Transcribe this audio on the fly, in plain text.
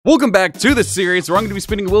Welcome back to the series where I'm going to be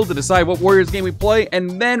spinning a wheel to decide what Warriors game we play,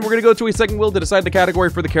 and then we're going to go to a second wheel to decide the category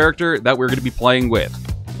for the character that we're going to be playing with.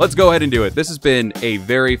 Let's go ahead and do it. This has been a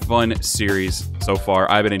very fun series so far.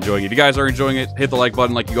 I've been enjoying it. If you guys are enjoying it, hit the like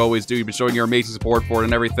button like you always do. You've been showing your amazing support for it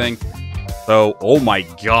and everything. So, oh my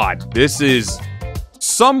god, this is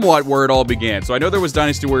somewhat where it all began. So I know there was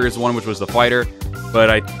Dynasty Warriors 1, which was the fighter, but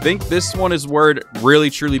I think this one is where it really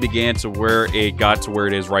truly began to where it got to where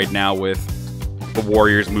it is right now with the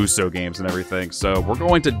Warriors Muso games and everything. So we're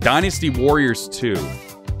going to Dynasty Warriors 2.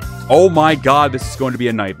 Oh my god, this is going to be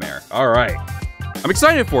a nightmare. Alright. I'm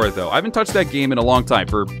excited for it though. I haven't touched that game in a long time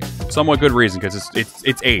for somewhat good reason, because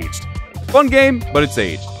it's aged. Fun game, but it's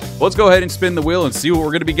aged. Well, let's go ahead and spin the wheel and see what we're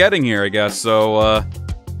going to be getting here, I guess. So,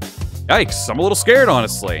 yikes. I'm a little scared,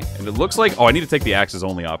 honestly. And it looks like... Oh, I need to take the axes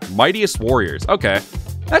only off. Mightiest Warriors. Okay.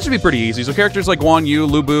 That should be pretty easy. So characters like Guan Yu,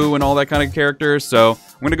 Lu Bu, and all that kind of characters. So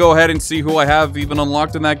I'm going to go ahead and see who I have even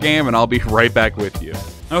unlocked in that game, and I'll be right back with you.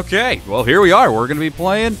 Okay, well, here we are. We're going to be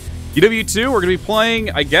playing UW2. We're going to be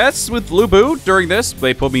playing, I guess, with Lu Bu during this.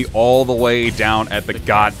 They put me all the way down at the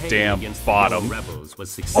goddamn bottom.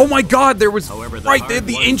 Oh my god, there was... Right, they had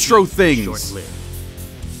the intro things.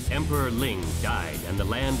 Emperor Ling died, and the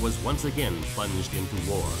land was once again plunged into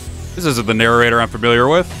war. This isn't the narrator I'm familiar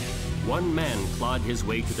with. One man clawed his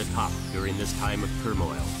way to the top during this time of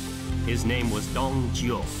turmoil. His name was Dong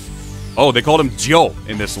Jiu. Oh, they called him Jiu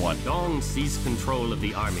in this one. Dong seized control of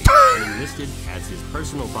the army and enlisted as his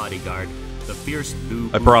personal bodyguard the fierce Lu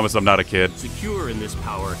Bu. I promise I'm not a kid. Secure in this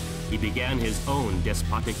power, he began his own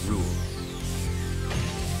despotic rule.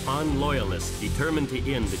 Han loyalists determined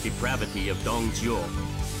to end the depravity of Dong Jiu.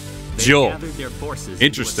 They gathered their forces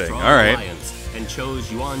Interesting. into a strong All right. alliance and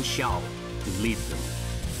chose Yuan Shao to lead them.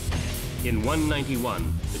 In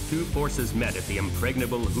 191, the two forces met at the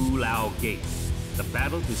impregnable Hu Lao Gate. The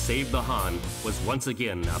battle to save the Han was once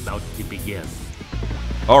again about to begin.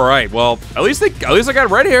 All right. Well, at least I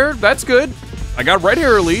got red hair. That's good. I got red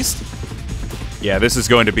hair at least. Yeah, this is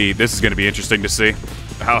going to be interesting to see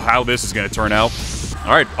how this is going to turn out.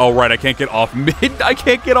 All right. All right. I can't get off mid. I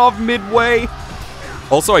can't get off midway.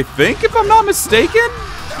 Also, I think if I'm not mistaken,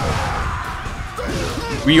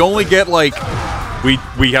 we only get like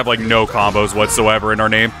we have like no combos whatsoever in our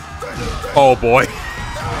name. Oh boy.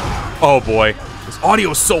 Oh boy. This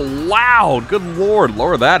audio is so loud. Good lord.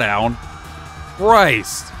 Lower that down.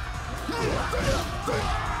 Christ.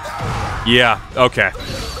 Yeah, okay.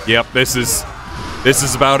 Yep, this is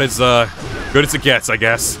about as good as it gets, I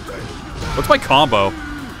guess. What's my combo?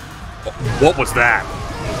 What was that?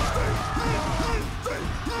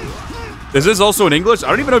 This is also in English. I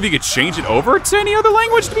don't even know if you could change it over to any other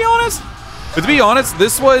language, to be honest. But to be honest,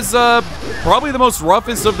 this was probably the most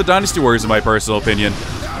roughest of the Dynasty Warriors, in my personal opinion.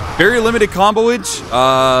 Very limited comboage.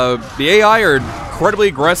 The AI are incredibly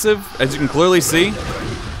aggressive, as you can clearly see.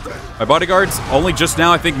 My bodyguards only just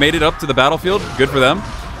now, I think, made it up to the battlefield. Good for them.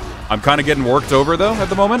 I'm kind of getting worked over, though, at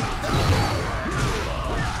the moment.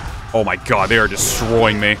 Oh my god, they are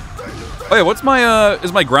destroying me. Oh yeah, what's my,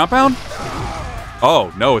 is my ground pound?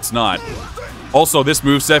 Oh, no, it's not. Also, this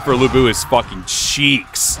moveset for Lu Bu is fucking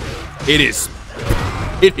cheeks. It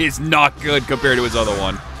is not good compared to his other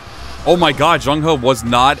one. Oh my god, Zheng He was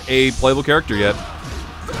not a playable character yet.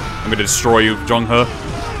 I'm gonna destroy you, Zheng He.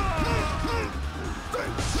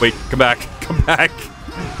 Wait, come back. Come back.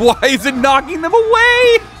 Why is it knocking them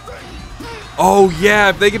away? Oh yeah,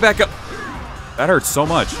 if they get back up. That hurts so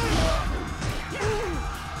much.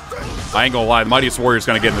 I ain't gonna lie, the Mightiest Warrior's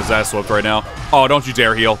gonna get in his ass whooped right now. Oh, don't you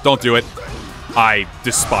dare heal. Don't do it. I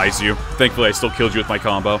despise you. Thankfully, I still killed you with my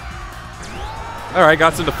combo. Alright,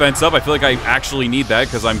 got some defense up. I feel like I actually need that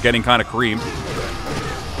because I'm getting kind of creamed.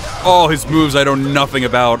 Oh, his moves I know nothing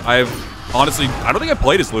about. Honestly, I don't think I've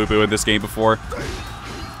played as Lu Bu in this game before.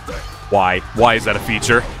 Why? Why is that a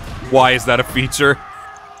feature? Why is that a feature?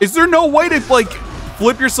 Is there no way to, like,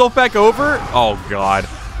 flip yourself back over? Oh, God.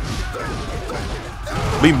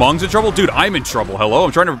 Li Meng's in trouble? Dude, I'm in trouble. Hello?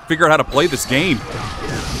 I'm trying to figure out how to play this game.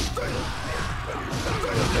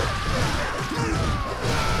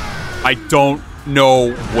 I don't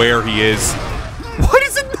know where he is. Why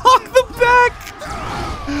does it knock them back?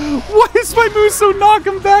 Why is my Muso knock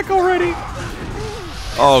him back already?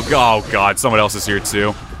 Oh god, someone else is here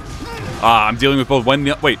too. I'm dealing with both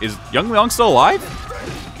Wen. Wait, is Young Liang still alive?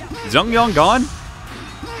 Is Young Liang gone?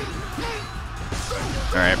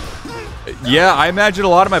 Alright. Yeah, I imagine a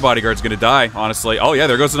lot of my bodyguards gonna die, honestly. Oh yeah,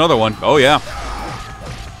 there goes another one. Oh yeah.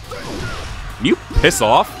 Can you piss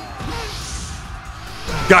off?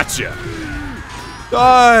 Gotcha.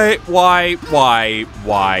 Why?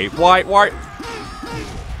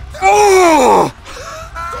 Oh!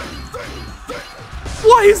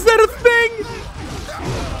 Why is that a thing?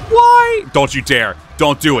 Why? Don't you dare.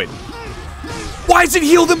 Don't do it. Why does it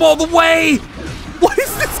heal them all the way? What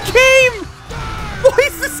is this game? Why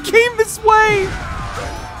is this game this way?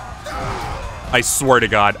 I swear to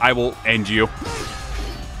God, I will end you.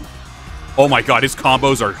 Oh my God, his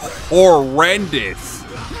combos are horrendous.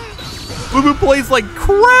 Lubu plays like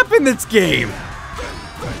crap in this game.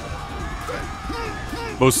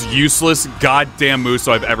 Most useless goddamn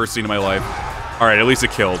Muso I've ever seen in my life. All right, at least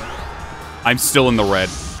it killed. I'm still in the red.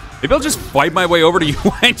 Maybe I'll just fight my way over to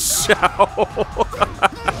Yuan Shao.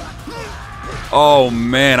 Oh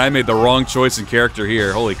man, I made the wrong choice in character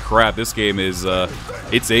here. Holy crap, this game is,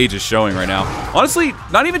 its age is showing right now. Honestly,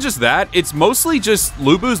 not even just that, it's mostly just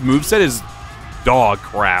Lubu's moveset is dog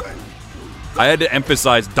crap. I had to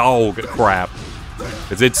emphasize dog crap,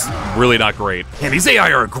 because it's really not great. Man, these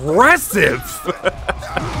AI are aggressive!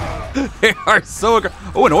 They are so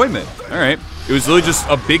aggressive. Oh, an ointment. All right. It was literally just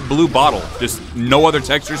a big blue bottle. Just no other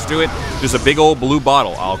textures to it. Just a big old blue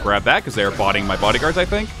bottle. I'll grab that because they're bodying my bodyguards, I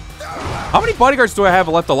think. How many bodyguards do I have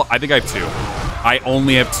left? I think I have 2. I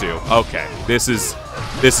only have 2. Okay. This is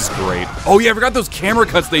great. Oh, yeah, I forgot those camera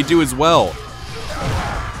cuts they do as well.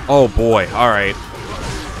 Oh, boy. All right.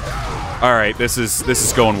 All right, this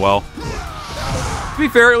is going well. To be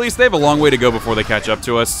fair, at least they have a long way to go before they catch up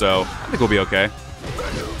to us, so I think we'll be okay.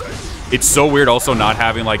 It's so weird also not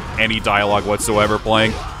having, like, any dialogue whatsoever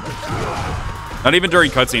playing. Not even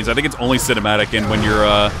during cutscenes. I think it's only cinematic and when you're,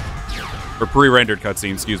 or pre-rendered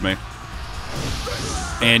cutscenes, excuse me.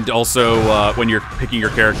 And also, when you're picking your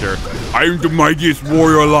character. I'm the mightiest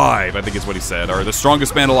warrior alive, I think is what he said. Or the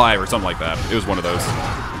strongest man alive, or something like that. It was one of those.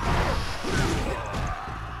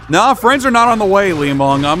 Nah, friends are not on the way, Li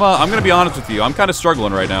Mong. I'm gonna be honest with you. I'm kind of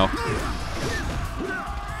struggling right now.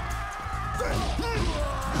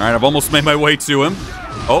 Alright, I've almost made my way to him.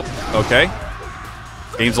 Oh, okay.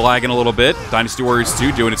 Game's lagging a little bit. Dynasty Warriors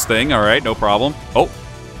 2 doing its thing. Alright, no problem. Oh.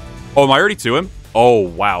 Oh, am I already to him? Oh,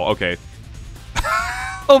 wow, okay.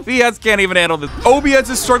 OBS can't even handle this. OBS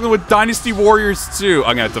is struggling with Dynasty Warriors 2.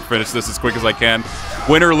 I'm gonna have to finish this as quick as I can.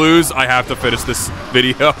 Win or lose, I have to finish this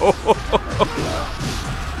video.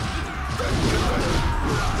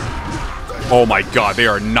 Oh my God, they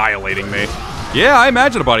are annihilating me. Yeah, I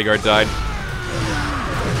imagine a bodyguard died.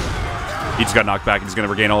 He just got knocked back and he's gonna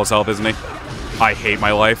regain all his health, isn't he? I hate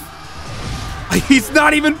my life. He's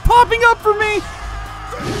not even popping up for me!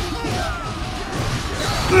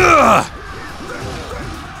 Ugh.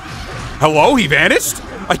 Hello? He vanished?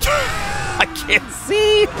 I can't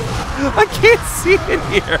see! I can't see in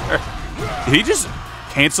here! Did he just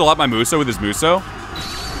cancel out my Muso with his Muso?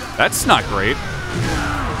 That's not great.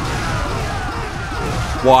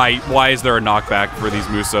 Why is there a knockback for these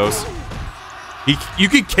Musos? You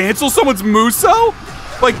can cancel someone's Muso?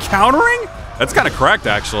 Like countering? That's kind of cracked,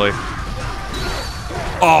 actually.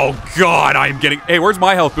 Oh, God, I'm getting... Hey, where's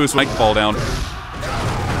my health boost when I fall down?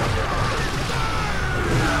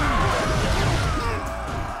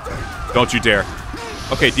 Don't you dare.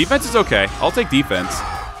 Okay, defense is okay. I'll take defense.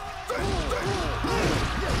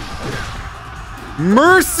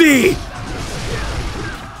 Mercy!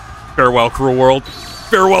 Farewell, cruel world.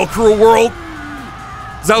 Farewell, cruel world.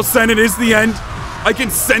 Zhao Senin is the end. I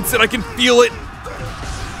can sense it. I can feel it.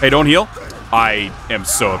 Hey, don't heal. I am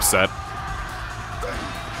so upset.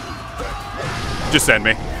 Just end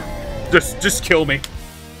me. Just kill me.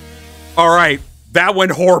 All right. That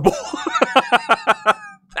went horrible.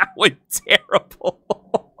 That went terrible.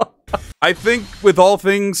 I think with all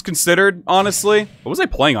things considered, honestly, what was I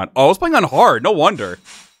playing on? Oh, I was playing on hard. No wonder.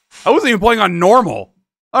 I wasn't even playing on normal.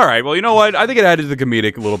 All right, well, you know what? I think it added to the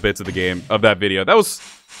comedic little bits of the game, of that video. That was,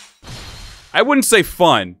 I wouldn't say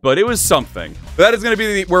fun, but it was something. But that is going to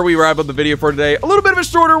be where we wrap up the video for today. A little bit of a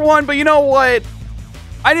shorter one, but you know what?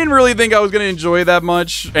 I didn't really think I was going to enjoy that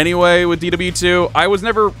much anyway with DW2. I was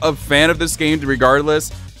never a fan of this game regardless.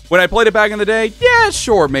 When I played it back in the day, yeah,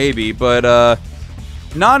 sure, maybe, but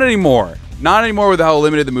not anymore. Not anymore with how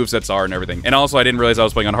limited the movesets are and everything. And also, I didn't realize I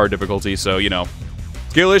was playing on hard difficulty, so, you know,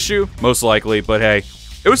 skill issue, most likely, but hey.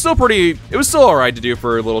 It was still alright to do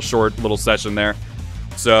for a little short little session there.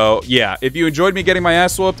 So, yeah, if you enjoyed me getting my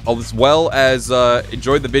ass whooped, as well as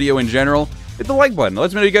enjoyed the video in general, hit the like button.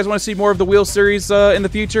 Let me know you guys want to see more of the Wheel series in the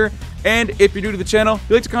future. And if you're new to the channel, if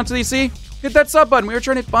you like to constantly see, hit that sub button. We are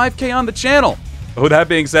trying to hit 5K on the channel. With that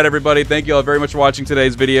being said, everybody, thank you all very much for watching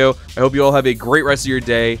today's video. I hope you all have a great rest of your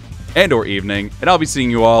day and or evening. And I'll be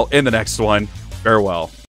seeing you all in the next one. Farewell.